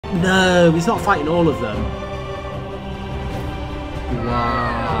No, he's not fighting all of them.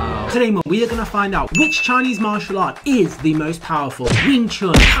 Wow. Today, Mum, we are going to find out which Chinese martial art is the most powerful. Wing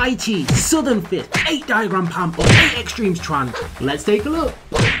Chun, Tai Chi, Southern Fist, 8 Diagram Palm, or 8 Extremes Tran. Let's take a look.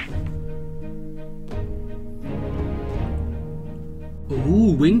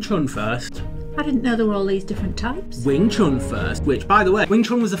 Ooh, Wing Chun first. I didn't know there were all these different types. Wing Chun first, which, by the way, Wing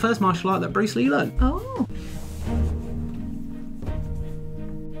Chun was the first martial art that Bruce Lee learned. Oh.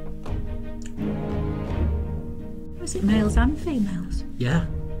 Was it males and females? Yeah.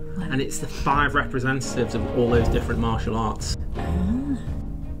 Wow. And it's the 5 representatives of all those different martial arts. Ah.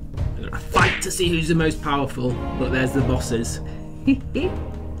 They're gonna fight to see who's the most powerful. Look, there's the bosses.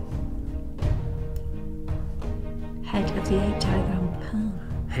 Head of the 8 Diagram Palm.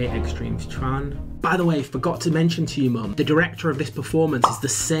 8 Extremes Tran. By the way, forgot to mention to you, Mum, the director of this performance is the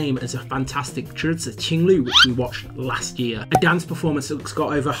same as a fantastic Zhi Qing Lu, which we watched last year. A dance performance that's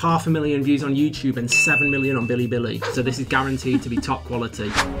got over 500,000 views on YouTube and 7 million on Bilibili. So this is guaranteed to be top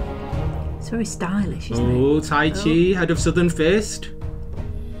quality. It's very stylish, isn't it? Oh, Tai Chi, head of Southern Fist.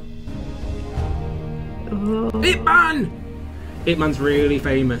 Oh. Ip Man! Ip Man's really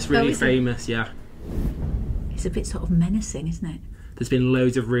famous, famous, yeah. It's a bit sort of menacing, isn't it? There's been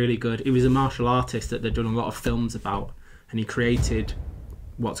loads of really good. He was a martial artist that they've done a lot of films about, and he created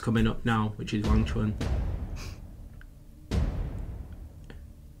what's coming up now, which is Wing Chun.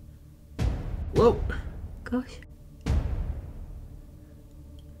 Whoa! Gosh.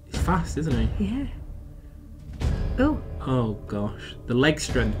 He's fast, isn't he? Yeah. Oh. Oh gosh, the leg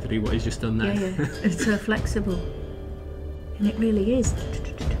strength to do what he's just done there. Yeah, yeah. It's so flexible, and it really is.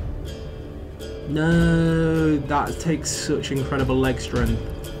 No, that takes such incredible leg strength.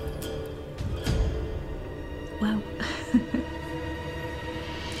 Wow.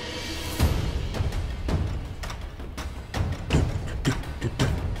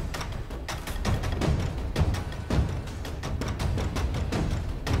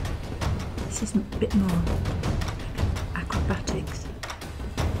 This is a bit more acrobatics.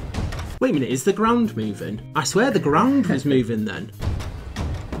 Wait a minute, is the ground moving? I swear the ground was moving then.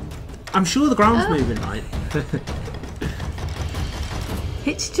 I'm sure the ground's moving, right?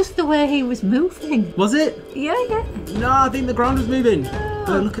 It's just the way he was moving. Was it? Yeah, yeah. No, I think the ground was moving.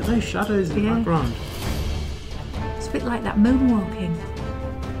 Oh, look at those shadows in the background. It's a bit like that moonwalking.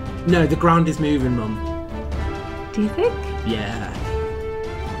 No, the ground is moving, Mum. Do you think? Yeah.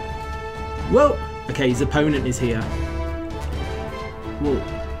 Whoa! Okay, his opponent is here. Whoa.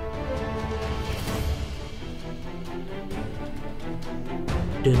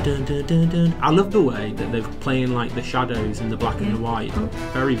 Dun, dun, dun, dun, dun. I love the way that they're playing like the shadows and the black and the white. Oh.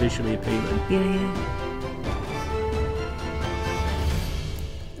 Very visually appealing. Yeah, yeah.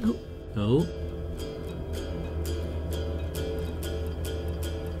 Oh. Oh.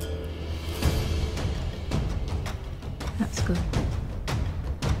 That's good.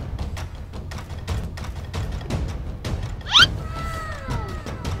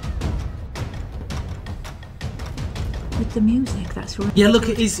 With the music, that's right. Yeah, look,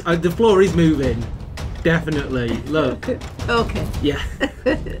 it is. The floor is moving. Definitely. Look. Okay. Yeah.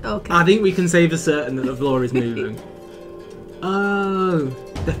 Okay. I think we can say for certain that the floor is moving. Oh,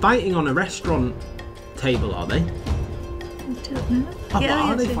 they're fighting on a restaurant table, are they? I don't know. Oh, what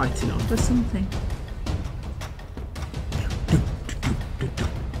are they fighting on? For something.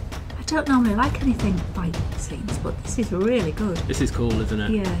 I don't normally like anything fight scenes, but this is really good. This is cool, isn't it?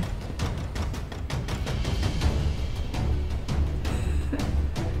 Yeah.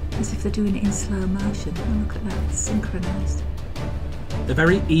 As if they're doing it in slow motion. Oh, look at that, it's synchronised. They're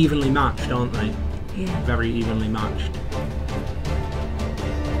very evenly matched, aren't they? Yeah. Very evenly matched.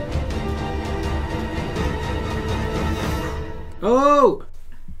 Oh!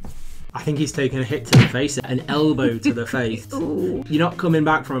 I think he's taken a hit to the face, an elbow to the face. Ooh. You're not coming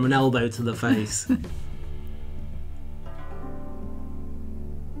back from an elbow to the face.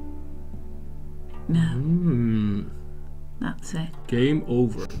 No. That's it. Game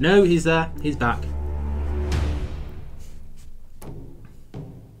over. No, he's there. He's back.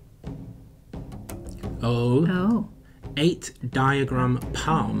 Oh. Oh. 8 Diagram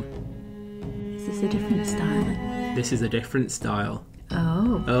Palm. Is this a different style then? This is a different style.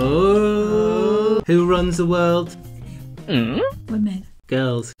 Oh. Oh. Who runs the world? Women.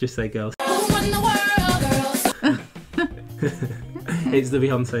 Girls. Just say girls. Who run the world, girls? It's the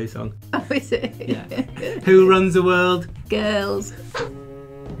Beyonce song. Oh, is it? Yeah. Who runs the world? Girls. Ooh.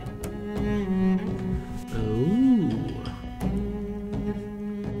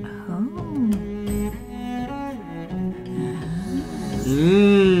 Oh.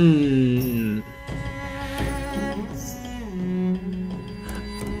 Mmm.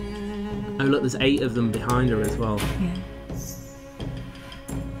 Oh look, there's 8 of them behind her as well. Yeah.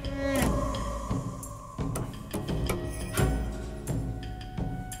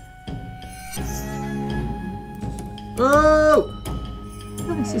 Oh!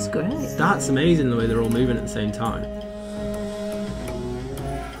 Oh, this is great. That's amazing the way they're all moving at the same time.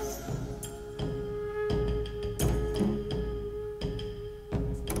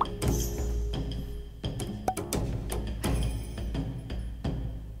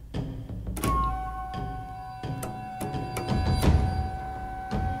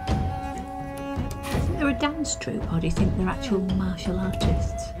 They're a dance troupe, or do you think they're actual martial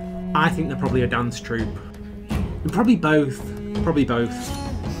artists? I think they're probably a dance troupe. Probably both. Probably both.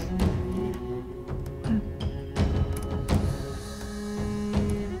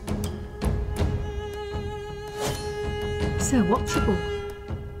 So watchable.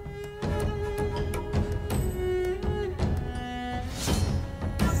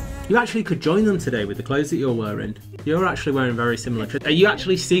 You actually could join them today with the clothes that you're wearing. You're actually wearing very similar. Are you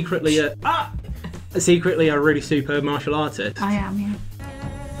actually secretly a really superb martial artist? I am, yeah.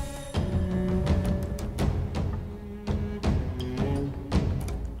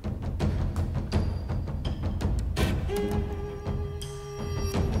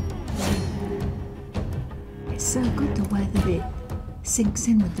 It's so good the way that it sinks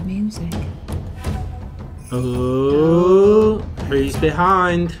in with the music. Oh, who's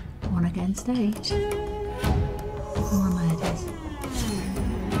behind? 1 against 8. Come on, ladies.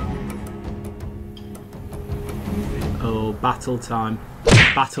 Oh, battle time.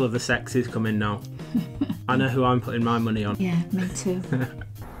 Battle of the sexes coming now. I know who I'm putting my money on. Yeah, me too.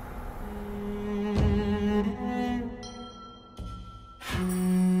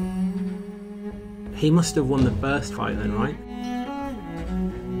 He must have won the first fight then, right?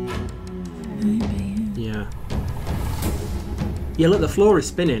 Maybe, Yeah. Yeah, look, the floor is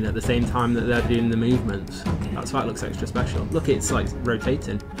spinning at the same time that they're doing the movements. Okay. That's why it looks extra special. Look, it's like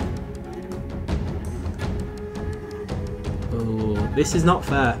rotating. Oh, this is not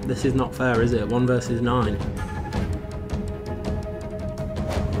fair. This is not fair, is it? 1 versus 9.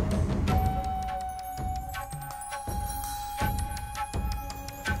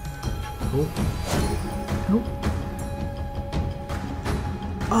 Oh. Oh,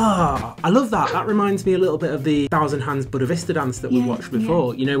 Ah, I love that. That reminds me a little bit of the Thousand Hands Buddha Vista dance that we Yeah, watched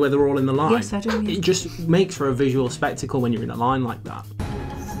before. yeah. You know, where they're all in the line. Yes, I do, yeah. It just makes for a visual spectacle when you're in a line like that.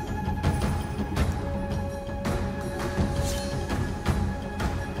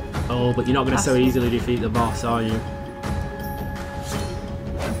 Oh, but you're not going to so easily defeat the boss, are you?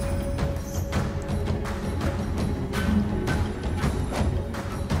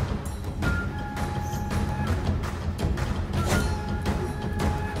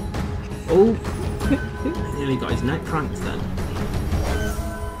 Oh, he nearly got his neck cranked then.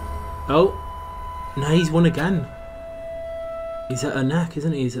 Oh, no, he's won again. He's at her neck,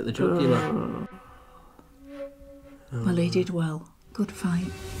 isn't he? He's at the jugular. well, he did well. Good fight.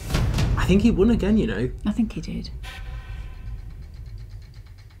 I think he won again, you know. I think he did.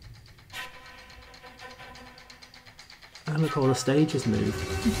 And look, all the stages move.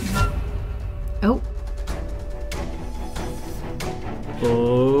 Oh,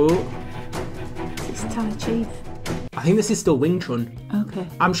 Oh, it's Tai Chi. I think this is still Wing Chun. Okay.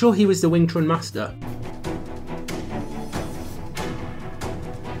 I'm sure he was the Wing Chun master.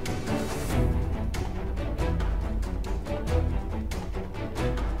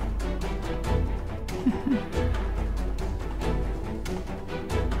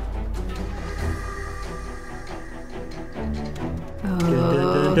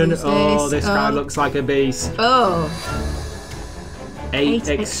 Oh, this guy looks like a beast. Oh, 8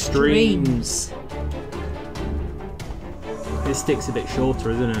 extremes. His stick's a bit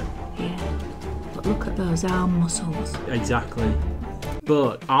shorter, isn't it? Yeah. But look at those arm muscles. Exactly.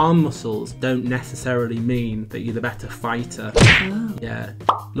 But arm muscles don't necessarily mean that you're the better fighter. Oh. Yeah.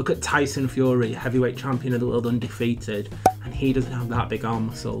 Look at Tyson Fury, heavyweight champion of the world, undefeated, and he doesn't have that big arm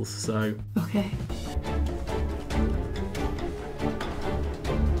muscles, so... Okay.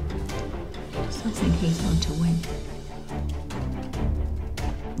 So I think he's going to win.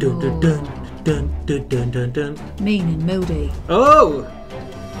 Dun, dun, dun, dun, dun, dun, dun, dun. Mean and moody. Oh!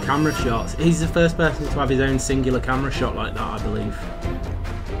 Camera shots. He's the first person to have his own singular camera shot like that, I believe.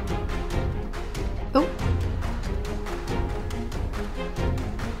 Oh.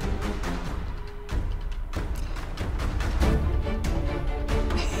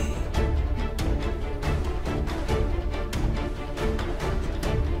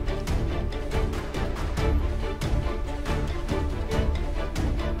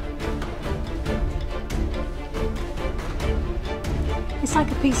 It's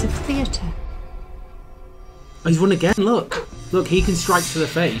like a piece of theatre. Oh, he's won again, look. Look, he can strike to the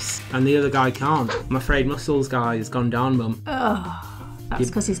face, and the other guy can't. I'm afraid Muscles guy has gone down, Mum. Oh, that's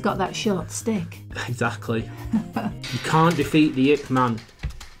because he's got that short stick. Exactly. You can't defeat the Ip Man.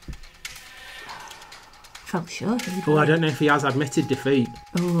 Felt sure he'd Oh, I don't know if he has admitted defeat.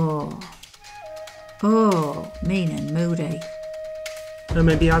 Oh. Oh, mean and moody. No,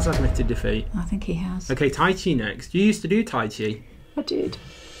 maybe he has admitted defeat. I think he has. Okay, Tai Chi next. You used to do Tai Chi. I did.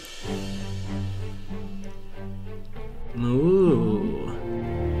 Ooh.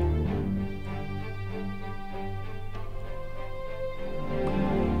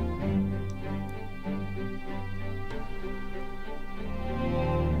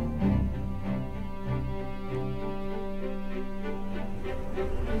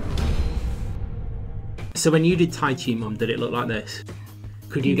 So when you did Tai Chi, Mum, did it look like this?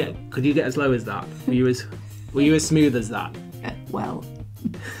 Could you get as low as that? Were you as smooth as that? Well.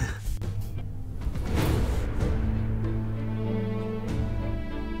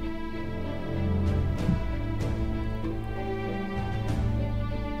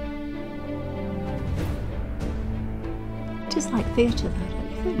 Just like theatre, though,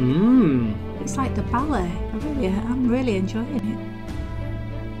 don't you think? Mmm. It's like the ballet. I'm really enjoying it.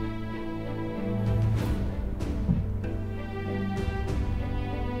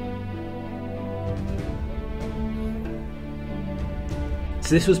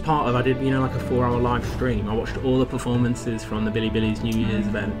 So this was part of, I did, like a 4-hour live stream. I watched all the performances from the Billy's New Year's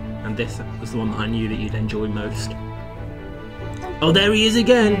event, and this was the one that I knew that you'd enjoy most. Oh, there he is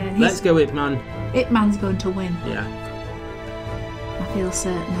again! Yeah, Let's go, Ip Man. Ip Man's going to win. Yeah. I feel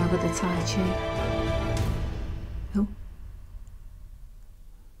certain over the Tai Chi. Oh.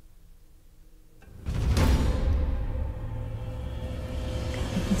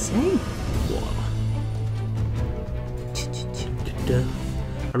 Can't even see.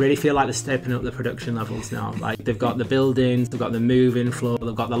 I really feel like they're stepping up the production levels now. Like, they've got the buildings, they've got the moving floor,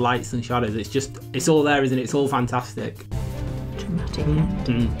 they've got the lights and shadows. It's all there, isn't it? It's all fantastic. Dramatic end.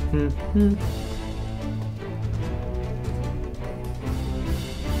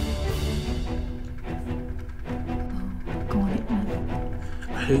 Go on, Ip Man.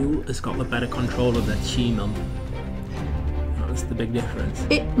 Who has got the better control of their chi, Mum? That's the big difference.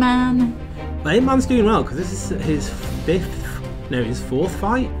 Ip Man. But Ip Man's doing well, because this is his his 4th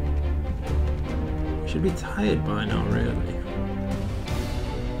fight. Should be tired by now, really.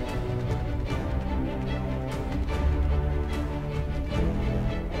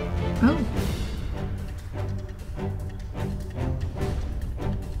 Oh.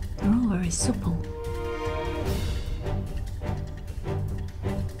 They're all very supple.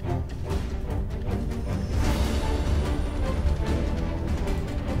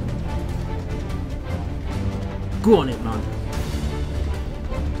 Go on, Ip Man.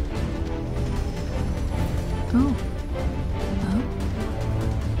 Oh.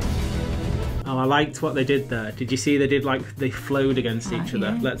 Oh, I liked what they did there. Did you see they did they flowed against each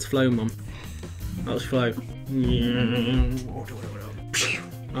other? Yeah. Let's flow, Mum. Let's flow.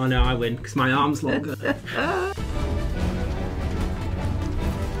 Oh no, I win because my arm's longer. I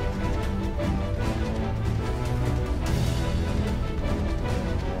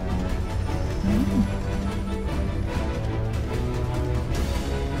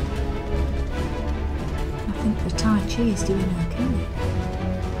think the Tai Chi is doing okay.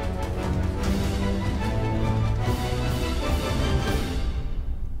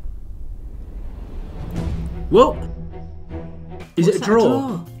 Whoa! Is it a that,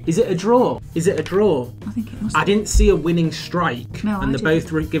 draw? Is it a draw? Is it a draw? I think it must I didn't see a winning strike, No, and I they're didn't.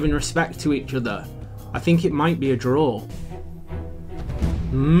 both giving respect to each other. I think it might be a draw.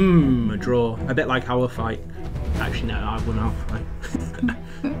 A draw. A bit like our fight. Actually, no, I won our fight.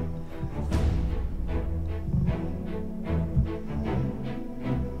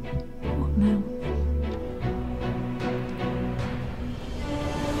 What now?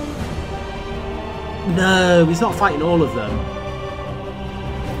 No, he's not fighting all of them.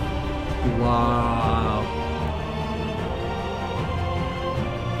 Wow.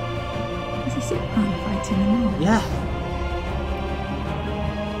 Is this Ip Man fighting them all? Yeah.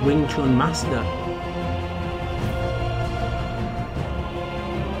 Wing Chun Master.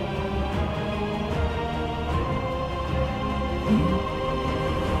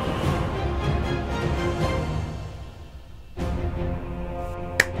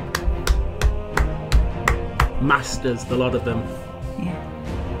 Masters, the lot of them. Yeah.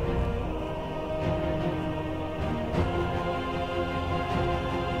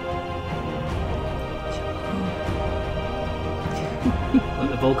 But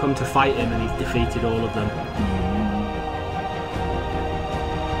they've all come to fight him and he's defeated all of them.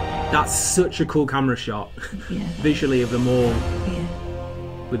 That's such a cool camera shot. Yeah. Visually of them all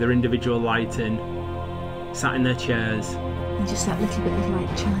Yeah. with their individual lighting, sat in their chairs. And just that little bit of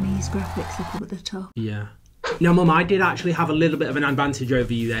like Chinese graphics up at the top. Yeah. Now, Mum, I did actually have a little bit of an advantage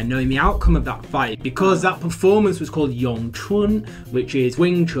over you there, knowing the outcome of that fight, because that performance was called Yong Chun, which is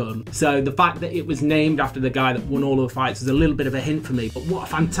Wing Chun. So the fact that it was named after the guy that won all of the fights was a little bit of a hint for me. But what a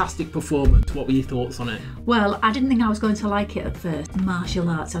fantastic performance. What were your thoughts on it? Well, I didn't think I was going to like it at first. Martial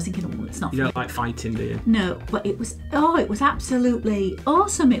arts, I was thinking, oh, it's not You don't like fighting, do you? No, but it was absolutely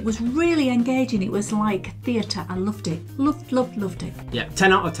awesome. It was really engaging. It was like theatre. I loved it. Loved it. Yeah,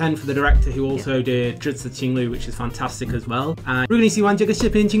 10 out of 10 for the director who also did 这次情侣, which is fantastic as well. And 如果你喜欢这个视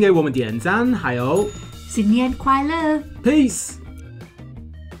频，请给我们点赞，还有新年快乐 Peace!